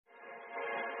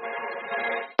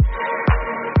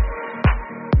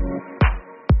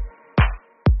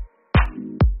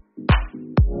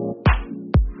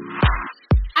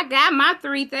got my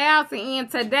 3,000 in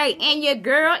today, and your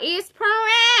girl is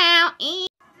proud.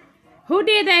 Who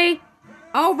did they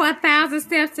over 1,000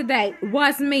 steps today?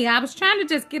 Was me. I was trying to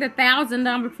just get 1,000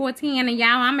 done before 10, and y'all,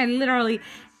 I'm at literally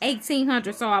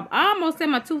 1,800, so I'm almost at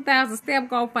my 2,000 step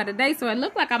goal for the day, so it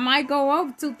looked like I might go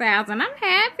over 2,000. I'm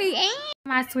happy.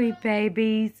 My sweet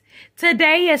babies,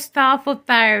 today is Thoughtful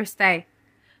Thursday.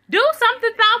 Do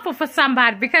something thoughtful for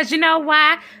somebody, because you know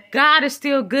why? God is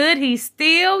still good. He's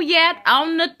still yet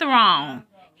on the throne.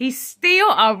 He's still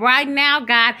a right now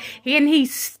God, and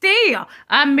he's still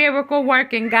a miracle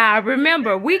working God.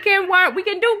 Remember, we can work, we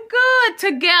can do good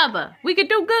together. We can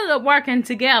do good working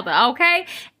together, okay?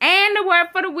 And the word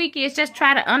for the week is just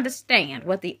try to understand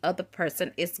what the other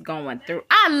person is going through.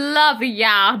 I love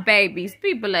y'all, babies.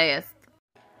 Be blessed.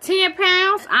 10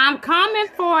 pounds, I'm coming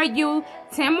for you.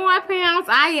 10 more pounds,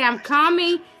 I am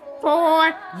coming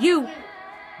for you.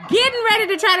 Getting ready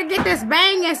to try to get this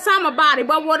banging summer body,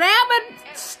 but whatever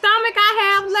stomach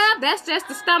I have left, that's just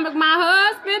the stomach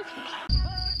my husband.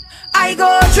 I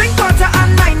go drink water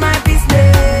and mind my business.